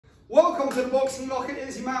Welcome to the Boxing Locker. It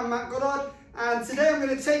is your man Matt Goddard, and today I'm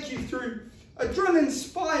going to take you through a drill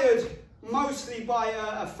inspired mostly by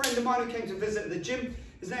a friend of mine who came to visit the gym.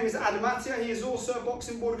 His name is Adam. He is also a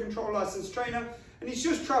boxing border control licensed trainer, and he's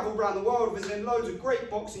just travelled around the world visiting loads of great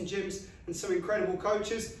boxing gyms and some incredible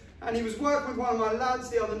coaches. And he was working with one of my lads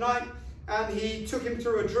the other night, and he took him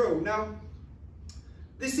through a drill. Now,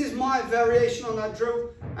 this is my variation on that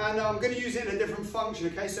drill, and I'm going to use it in a different function,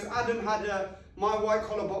 okay? So Adam had my white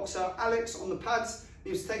collar boxer Alex on the pads. He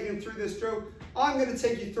was taking him through this drill. I'm going to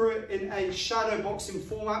take you through it in a shadow boxing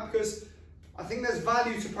format because I think there's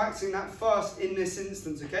value to practicing that first in this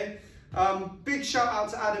instance, okay? Big shout out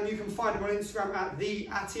to Adam. You can find him on Instagram at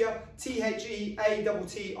 @theattia, T-H-E-A-T-T-I-A.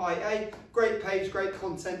 Great page, great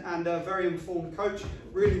content, and a very informed coach.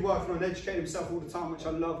 Really working on educating himself all the time, which I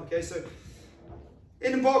love, okay? So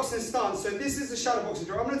in the boxing stance, so this is the shadow boxing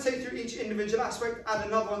drill. I'm going to take you through each individual aspect, add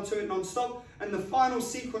another one to it non-stop, and the final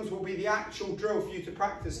sequence will be the actual drill for you to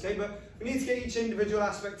practice, okay? But we need to get each individual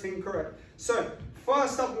aspect in correct. So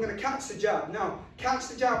first up, I'm going to catch the jab. Now, catch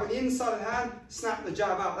the jab with the inside of the hand, snap the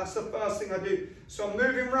jab out. That's the first thing I do. So I'm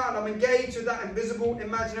moving around, I'm engaged with that invisible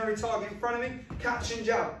imaginary target in front of me, catch and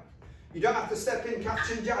jab. You don't have to step in, catch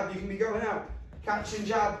and jab. You can be going out, catch and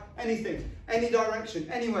jab, anything, any direction,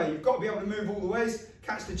 anywhere. You've got to be able to move all the ways.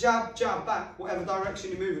 Catch the jab, jab back, whatever direction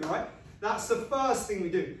you're moving, all right? That's the first thing we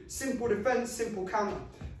do. Simple defense, simple counter.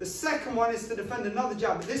 The second one is to defend another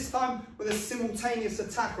jab, but this time with a simultaneous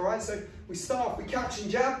attack, all right? So we start off, we catch and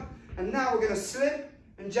jab, and now we're going to slip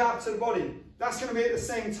and jab to the body. That's going to be at the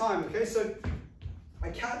same time, okay? So I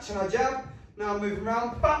catch and I jab, now I'm moving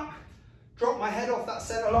around, bam, drop my head off that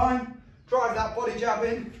center line, drive that body jab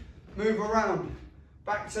in, move around,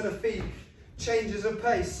 back to the feet, changes of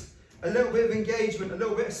pace. A little bit of engagement, a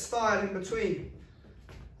little bit of style in between.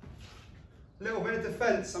 A little bit of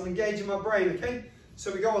defense, I'm engaging my brain, okay?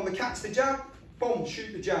 So we go on the catch the jab, boom,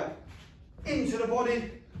 shoot the jab. Into the body,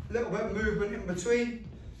 a little bit of movement in between.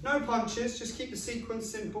 No punches, just keep the sequence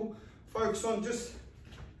simple. Focus on just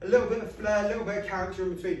a little bit of flair, a little bit of character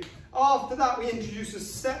in between. After that, we introduce a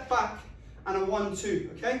step back and a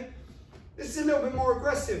 1-2, okay? This is a little bit more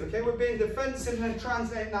aggressive, okay? We're being defensive and then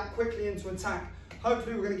translating that quickly into attack.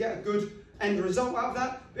 Hopefully we're going to get a good end result out of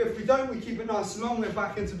that. But if we don't, we keep it nice and long, we're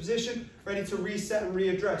back into position, ready to reset and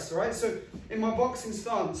readdress, all right? So in my boxing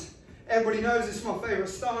stance, everybody knows this is my favorite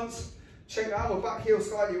stance. Check it out, my back heel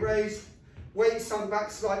slightly raised, weight sunk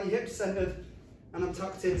back, slightly hip centered, and I'm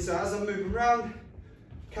tucked in. So as I'm moving around,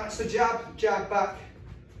 catch the jab, jab back,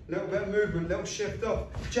 a little bit of movement, little shift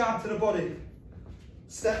up, jab to the body,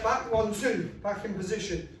 step back, 1-2, back in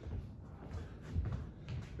position.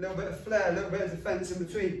 A little bit of flair, a little bit of defense in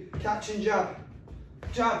between. Catch and jab.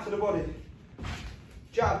 Jab to the body.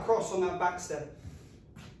 Jab cross on that back step.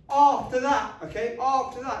 After that, okay,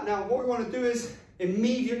 after that, now what we want to do is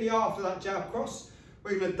immediately after that jab cross,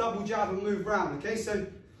 we're going to double jab and move around, okay? So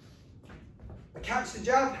I catch the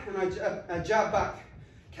jab and I jab back.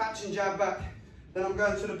 Catch and jab back. Then I'm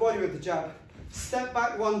going to the body with the jab. Step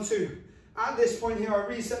back, 1-2. At this point here, I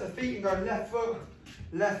reset the feet and go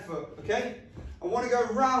left foot, okay? I want to go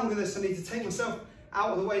round with this. I need to take myself out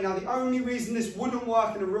of the way. Now, the only reason this wouldn't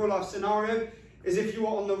work in a real life scenario is if you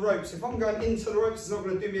are on the ropes. If I'm going into the ropes, it's not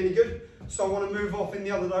going to do me any good. So I want to move off in the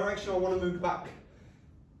other direction. I want to move back.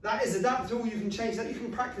 That is adaptable. You can change that. You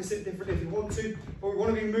can practice it differently if you want to. But we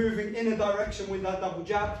want to be moving in a direction with that double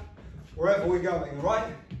jab wherever we're going, all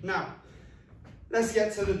right? Now, let's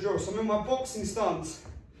get to the drill. So I'm in my boxing stance.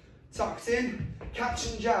 Tucked in, catch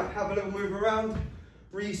and jab. Have a little move around.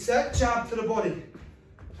 Reset, jab to the body.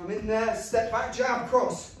 I'm in there, step back, jab,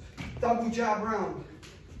 cross. Double jab round.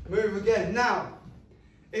 Move again. Now,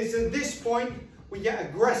 it's at this point we get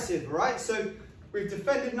aggressive, right? So we've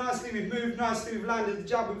defended nicely, we've moved nicely, we've landed the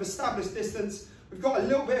jab, we've established distance. We've got a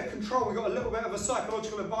little bit of control, we've got a little bit of a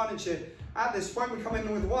psychological advantage here. At this point, we come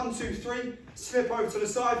in with 1-2-3, slip over to the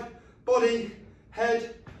side, body,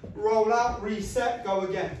 head, roll out, reset, go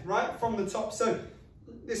again, right? From the top. So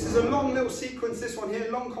this is a long little sequence, this one here,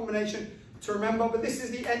 long combination to remember, but this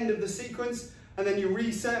is the end of the sequence, and then you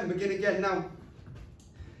reset and begin again. Now,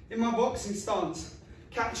 in my boxing stance,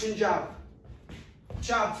 catch and jab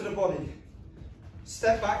to the body,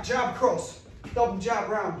 step back, jab, cross, double jab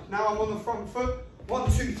round. Now I'm on the front foot,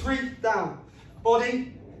 1-2-3, down,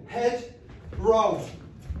 body, head, roll,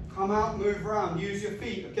 come out, move around, use your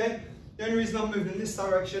feet, okay? The only reason I'm moving in this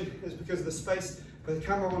direction is because of the space, but the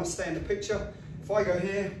camera I want to stay in the picture. If I go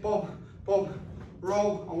here, bob, bob,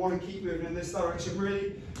 roll, I want to keep moving in this direction,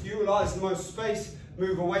 really utilize the most space,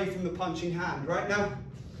 move away from the punching hand. Right now,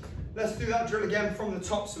 let's do that drill again from the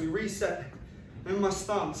top. So we reset in my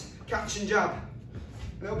stance, catch and jab,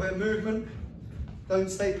 A little bit of movement. Don't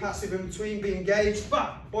stay passive in between, be engaged.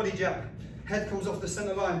 But body jab. Head comes off the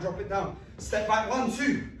center line, drop it down. Step back, 1,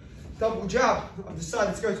 2. Double jab. I've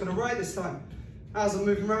decided to go to the right this time. As I'm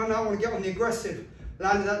moving around now, I want to get on the aggressive.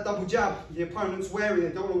 Landing that double jab. The opponent's wary, they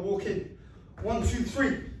don't want to walk in. 1, 2,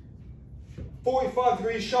 3. 45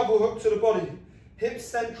 degrees shovel hook to the body. Hips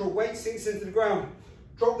central, weight sinks into the ground.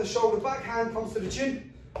 Drop the shoulder back, hand comes to the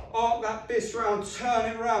chin. Arc that fist round,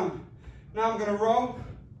 turn it round. Now I'm going to roll.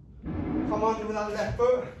 Come under with that left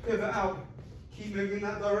foot, pivot out. Keep moving in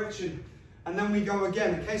that direction. And then we go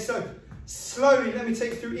again, okay? So slowly, let me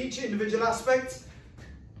take you through each individual aspect.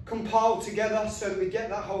 Compile together so that we get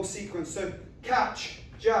that whole sequence. So catch,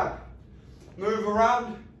 jab, move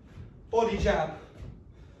around, body jab,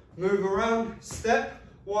 move around, step,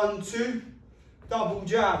 1, 2, double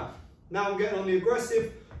jab. Now I'm getting on the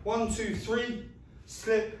aggressive, 1, 2, 3,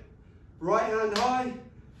 slip, right hand high,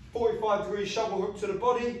 45 degrees shovel hook to the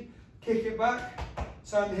body, kick it back,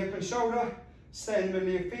 turn the hip and shoulder, stay in the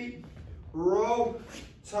middle of your feet, roll,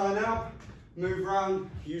 turn out, move around,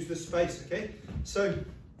 use the space, okay? So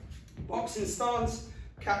boxing stance,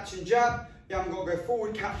 catch and jab. You haven't got to go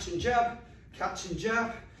forward, catch and jab, catch and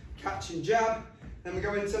jab, catch and jab. Then we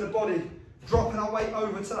go into the body, dropping our weight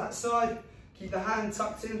over to that side. Keep the hand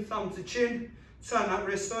tucked in, thumb to chin. Turn that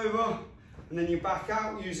wrist over, and then you back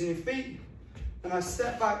out using your feet. And I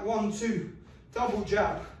step back, 1, 2, double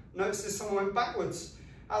jab. Notice this time I went backwards.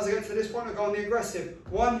 As I get to this point, I go on the aggressive.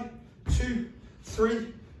 1, 2,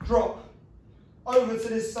 3, drop. Over to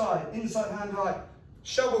this side, inside hand high.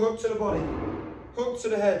 Shovel hook to the body, hook to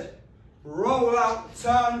the head, roll out,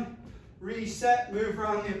 turn, reset, move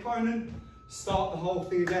around the opponent, start the whole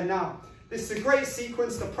thing again. Now, this is a great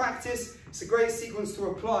sequence to practice, it's a great sequence to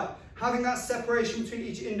apply. Having that separation between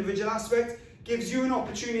each individual aspect gives you an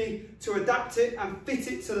opportunity to adapt it and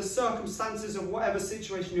fit it to the circumstances of whatever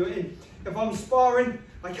situation you're in. If I'm sparring,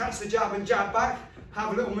 I catch the jab and jab back,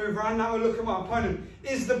 have a little move around, now I look at my opponent.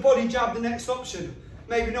 Is the body jab the next option?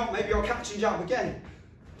 Maybe not, maybe I'll catch and jab again.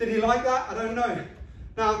 Did he like that? I don't know.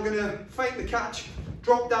 Now I'm going to fake the catch,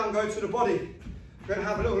 drop down, go to the body. I'm going to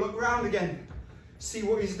have a little look around again, see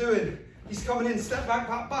what he's doing. He's coming in, step back,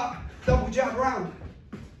 back, double jab around.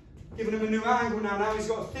 Giving him a new angle now. Now he's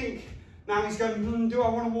got to think. Now he's going, do I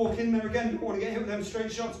want to walk in there again? Do I want to get hit with them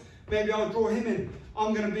straight shots? Maybe I'll draw him in.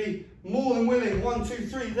 I'm going to be more than willing. 1, 2,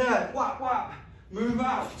 3, there. Whap, whap. Move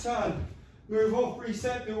out, turn. Move off,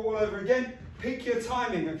 reset, do it all over again. Pick your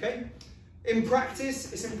timing, okay? In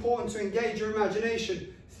practice, it's important to engage your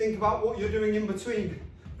imagination. Think about what you're doing in between.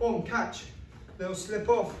 Boom, catch. Little slip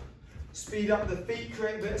off. Speed up the feet,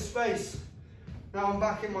 create a bit of space. Now I'm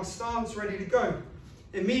back in my stance, ready to go.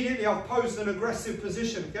 Immediately I've posed an aggressive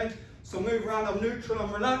position, okay? So move around, I'm neutral,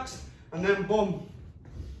 I'm relaxed, and then boom.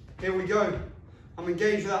 Here we go. I'm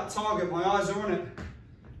engaged with that target, my eyes are on it.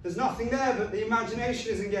 There's nothing there, but the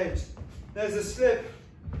imagination is engaged. There's a slip,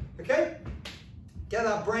 okay? Get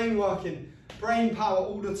that brain working. Brain power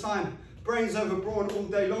all the time. Brain's over brawn all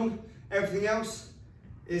day long. Everything else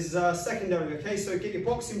is secondary, okay? So get your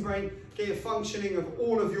boxing brain, get your functioning of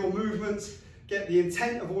all of your movements, get the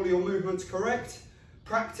intent of all your movements correct.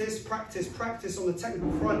 Practice, practice, practice on the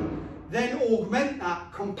technical front. Then augment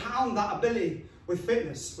that, compound that ability with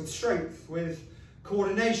fitness, with strength, with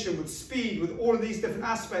coordination, with speed, with all of these different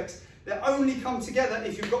aspects. They only come together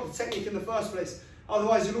if you've got the technique in the first place.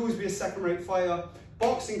 Otherwise, you'll always be a second-rate fighter.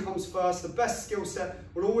 Boxing comes first. The best skill set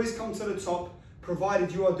will always come to the top,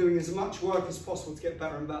 provided you are doing as much work as possible to get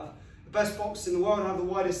better and better. The best boxers in the world have the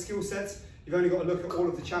widest skill sets. You've only got to look at all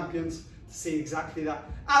of the champions to see exactly that.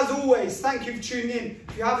 As always, thank you for tuning in.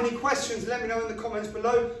 If you have any questions, let me know in the comments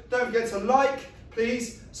below. Don't forget to like,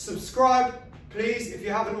 please, subscribe, please, if you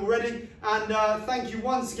haven't already. And thank you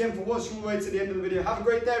once again for watching all the way to the end of the video. Have a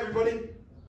great day, everybody.